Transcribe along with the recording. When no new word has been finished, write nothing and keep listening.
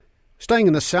staying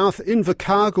in the south,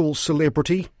 Invercargill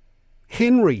celebrity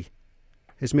Henry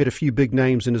has met a few big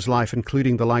names in his life,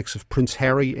 including the likes of Prince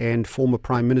Harry and former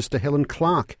Prime Minister Helen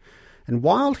Clark. And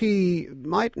while he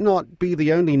might not be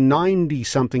the only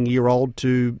 90-something-year-old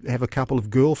to have a couple of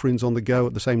girlfriends on the go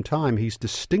at the same time, he's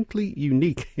distinctly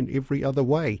unique in every other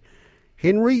way.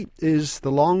 Henry is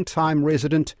the long-time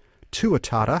resident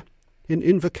tuatara in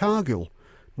Invercargill.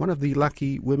 One of the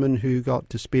lucky women who got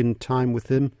to spend time with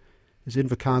him is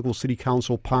Invercargill City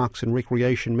Council Parks and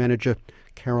Recreation Manager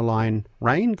Caroline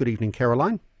Rain. Good evening,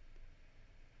 Caroline.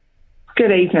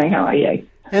 Good evening, how are you?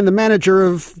 And the manager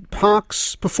of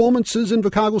Parks Performances,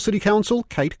 Invercargill City Council,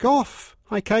 Kate Goff.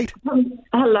 Hi, Kate.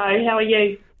 Hello, how are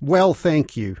you? Well,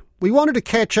 thank you. We wanted to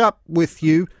catch up with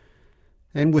you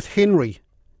and with Henry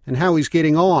and how he's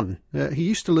getting on. He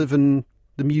used to live in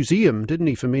the museum, didn't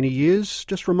he, for many years?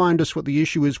 Just remind us what the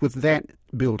issue is with that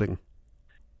building.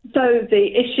 So the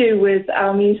issue with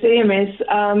our museum is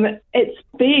it's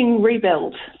being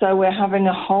rebuilt. So we're having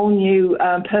a whole new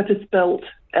purpose-built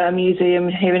museum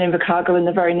here in Invercargill in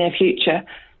the very near future.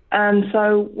 And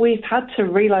so we've had to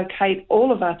relocate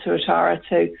all of our tuatara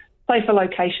to safer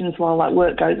locations while that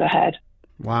work goes ahead.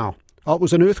 Wow. Oh, it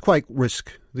was an earthquake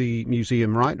risk, the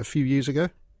museum, right, a few years ago?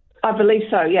 I believe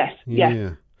so, yes.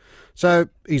 Yeah. So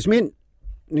he's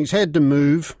had to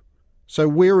move. So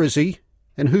where is he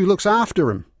and who looks after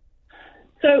him?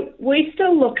 So we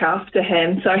still look after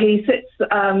him. So he sits,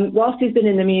 whilst he's been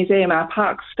in the museum, our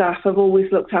park staff have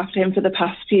always looked after him for the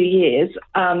past few years.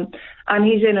 And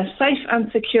he's in a safe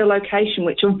and secure location,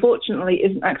 which unfortunately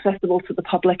isn't accessible to the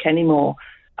public anymore.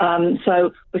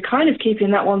 So we're kind of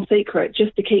keeping that one secret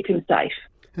just to keep him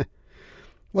safe.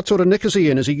 What sort of nick is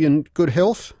he in? Is he in good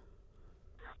health?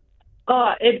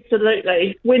 Oh,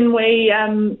 absolutely. When we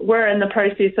were in the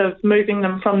process of moving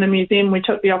them from the museum, we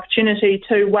took the opportunity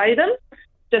to weigh them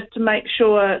just to make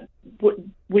sure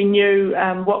we knew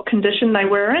what condition they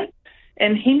were in.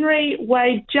 And Henry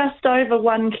weighed just over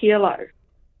 1 kilo.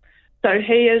 So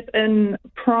he is in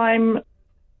prime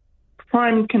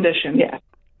condition. Yeah,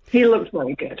 he looks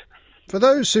very good. For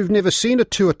those who've never seen a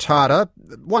tuatara,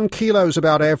 1 kilo is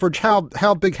about average.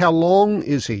 How big, how long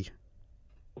is he?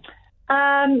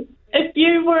 If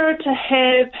you were to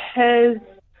have his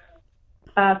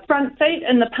front feet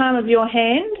in the palm of your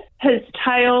hand, his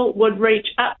tail would reach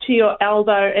up to your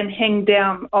elbow and hang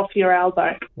down off your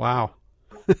elbow. Wow.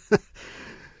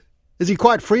 Is he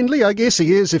quite friendly? I guess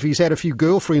he is if he's had a few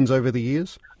girlfriends over the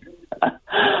years.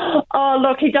 Oh,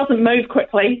 look, he doesn't move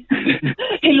quickly.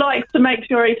 He likes to make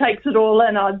sure he takes it all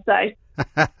in, I'd say.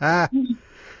 And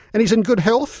he's in good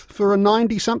health for a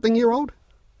 90-something-year-old?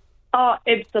 Oh,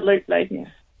 absolutely. Yeah.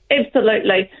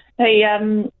 Absolutely.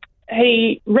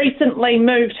 He recently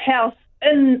moved house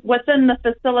within the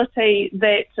facility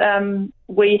that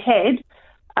we had,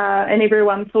 and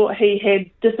everyone thought he had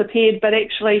disappeared, but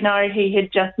actually, no, he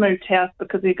had just moved house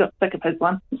because he got sick of his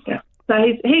one. Yeah. So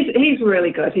he's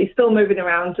really good. He's still moving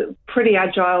around, pretty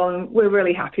agile, and we're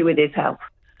really happy with his health.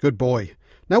 Good boy.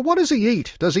 Now, what does he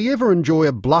eat? Does he ever enjoy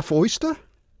a bluff oyster?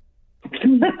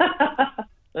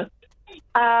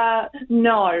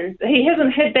 No, he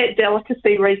hasn't had that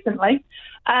delicacy recently.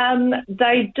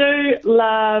 They do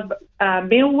love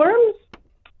mealworms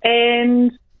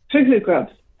and hoo-hoo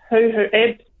grubs. Hoo-hoo,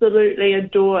 absolutely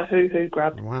adore hoo-hoo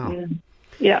grubs. Wow.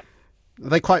 Yeah. Are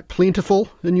they quite plentiful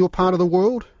in your part of the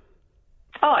world?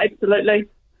 Oh, absolutely.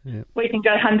 Yeah. We can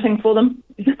go hunting for them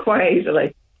quite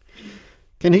easily.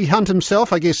 Can he hunt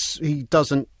himself? I guess he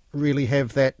doesn't really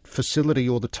have that facility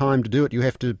or the time to do it. You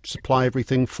have to supply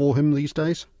everything for him these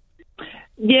days?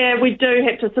 Yeah, we do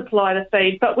have to supply the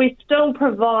feed, but we still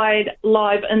provide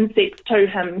live insects to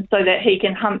him so that he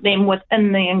can hunt them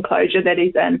within the enclosure that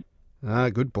he's in. Ah,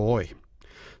 good boy.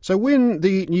 So when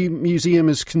the new museum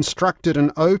is constructed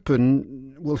and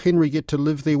open, will Henry get to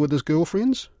live there with his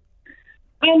girlfriends?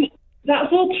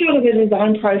 That's all part of the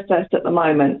design process at the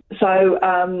moment. So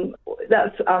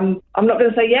that's I'm not going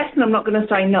to say yes and I'm not going to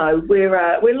say no.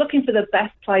 We're looking for the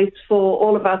best place for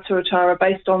all of our tuatara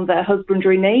based on their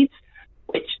husbandry needs,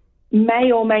 which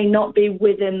may or may not be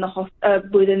within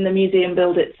the museum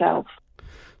build itself.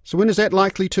 So when is that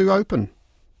likely to open?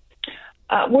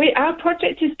 Our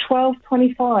project is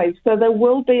 12/25, so there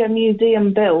will be a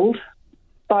museum build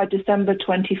by December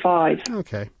 25.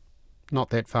 Okay, not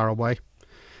that far away.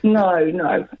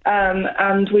 No.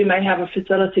 And we may have a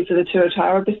facility for the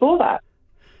tuatara before that.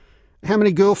 How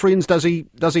many girlfriends does he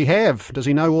have? Does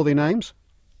he know all their names?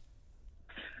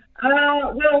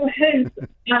 Well, his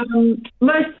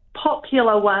most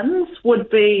popular ones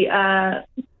would be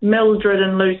Mildred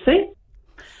and Lucy.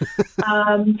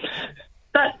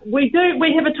 But we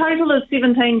have a total of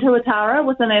 17 tuatara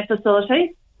within our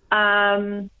facility,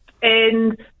 and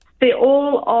they're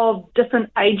all of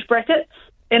different age brackets.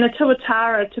 And a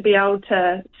tuatara, to be able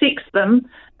to sex them,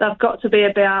 they've got to be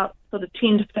about sort of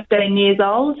 10 to 15 years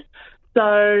old.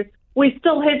 So we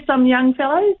still have some young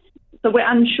fellows, so we're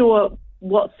unsure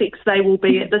what sex they will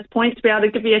be at this point to be able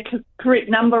to give you a correct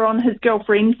number on his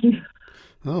girlfriend.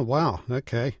 Oh, wow.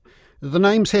 Okay. Do the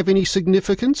names have any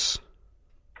significance?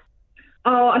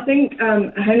 Oh, I think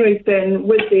Henry's been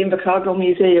with the Invercargill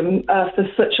Museum for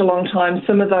such a long time.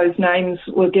 Some of those names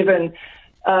were given,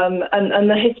 and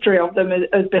the history of them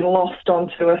has been lost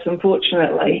onto us,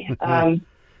 unfortunately. I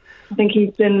think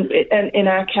he's been in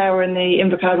our care, in the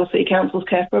Invercargill City Council's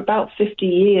care, for about 50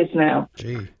 years now.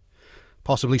 Gee.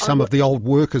 Possibly some of the old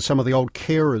workers, some of the old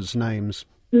carers' names.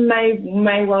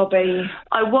 May well be.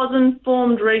 I was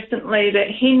informed recently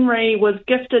that Henry was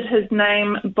gifted his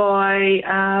name by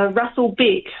Russell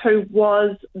Beck, who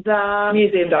was the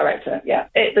museum director,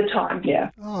 at the time,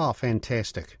 Oh,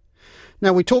 fantastic.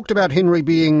 Now, we talked about Henry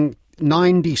being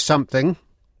 90-something,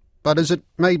 but is it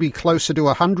maybe closer to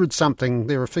 100-something?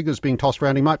 There are figures being tossed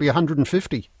around. He might be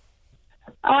 150.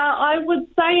 I would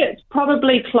say it's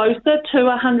probably closer to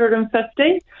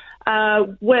 150.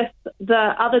 With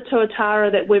the other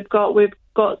tuatara that we've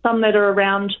got some that are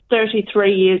around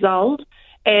 33 years old,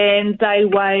 and they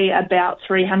weigh about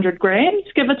 300 grams,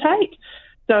 give or take.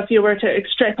 So if you were to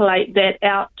extrapolate that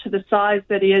out to the size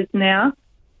that he is now,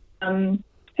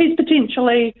 he's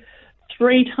potentially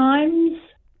 3 times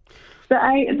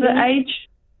the age.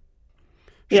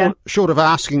 Yeah. Short of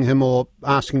asking him or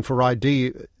asking for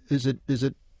ID, is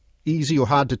it easy or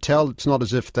hard to tell? It's not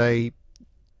as if they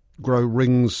grow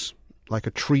rings like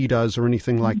a tree does or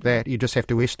anything like that. You just have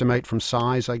to estimate from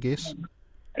size, I guess.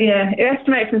 Yeah,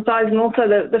 estimate from size, and also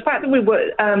the fact that we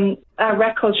were our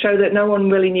records show that no one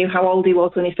really knew how old he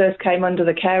was when he first came under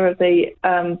the care of the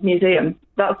museum.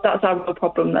 That's our real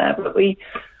problem there. But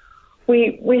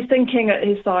we're thinking at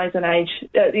his size and age,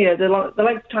 the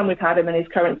length of time we've had him and his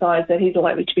current size, that he's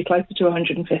likely to be closer to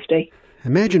 150.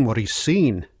 Imagine what he's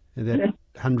seen in that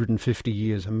 150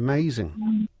 years.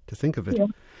 Amazing to think of it. Yeah.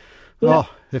 Oh,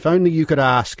 if only you could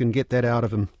ask and get that out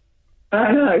of him.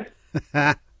 I know.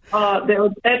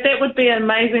 That would be an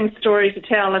amazing story to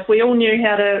tell if we all knew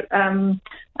how to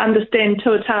understand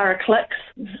tuatara clicks.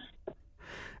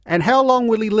 And how long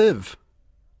will he live?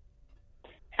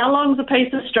 How long's a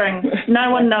piece of string? No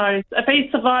one knows. If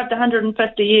he's survived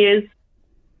 150 years...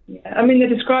 Yeah, I mean, they're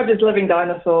described as living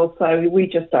dinosaurs, so we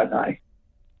just don't know.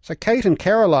 So Kate and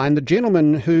Caroline, the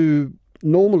gentleman who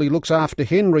normally looks after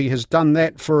Henry, has done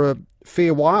that for a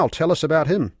fair while. Tell us about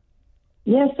him.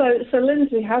 Yeah, so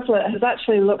Lindsay Haslett has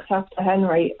actually looked after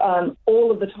Henry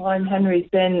all of the time Henry's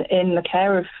been in the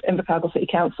care of Invercargill City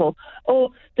Council or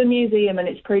the museum and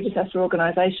its predecessor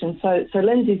organisation. So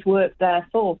Lindsay's worked there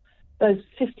for those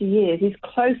 50 years. He's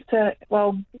close to,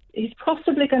 he's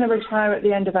possibly going to retire at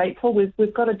the end of April.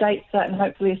 We've got a date set and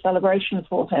hopefully a celebration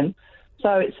for him.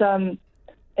 So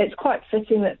it's quite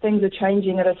fitting that things are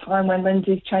changing at a time when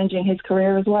Lindsay's changing his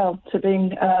career as well to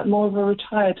being more of a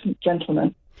retired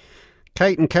gentleman.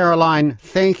 Kate and Caroline,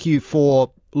 thank you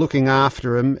for looking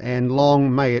after him, and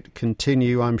long may it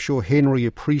continue. I'm sure Henry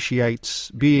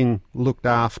appreciates being looked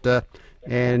after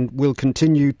and will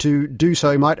continue to do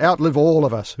so. Might outlive all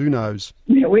of us. Who knows?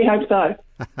 Yeah, we hope so.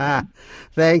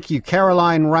 Thank you.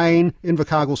 Caroline Rain,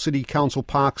 Invercargill City Council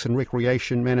Parks and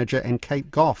Recreation Manager, and Kate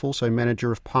Goff, also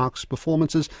Manager of Parks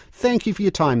Performances. Thank you for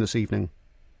your time this evening.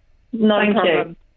 No problem.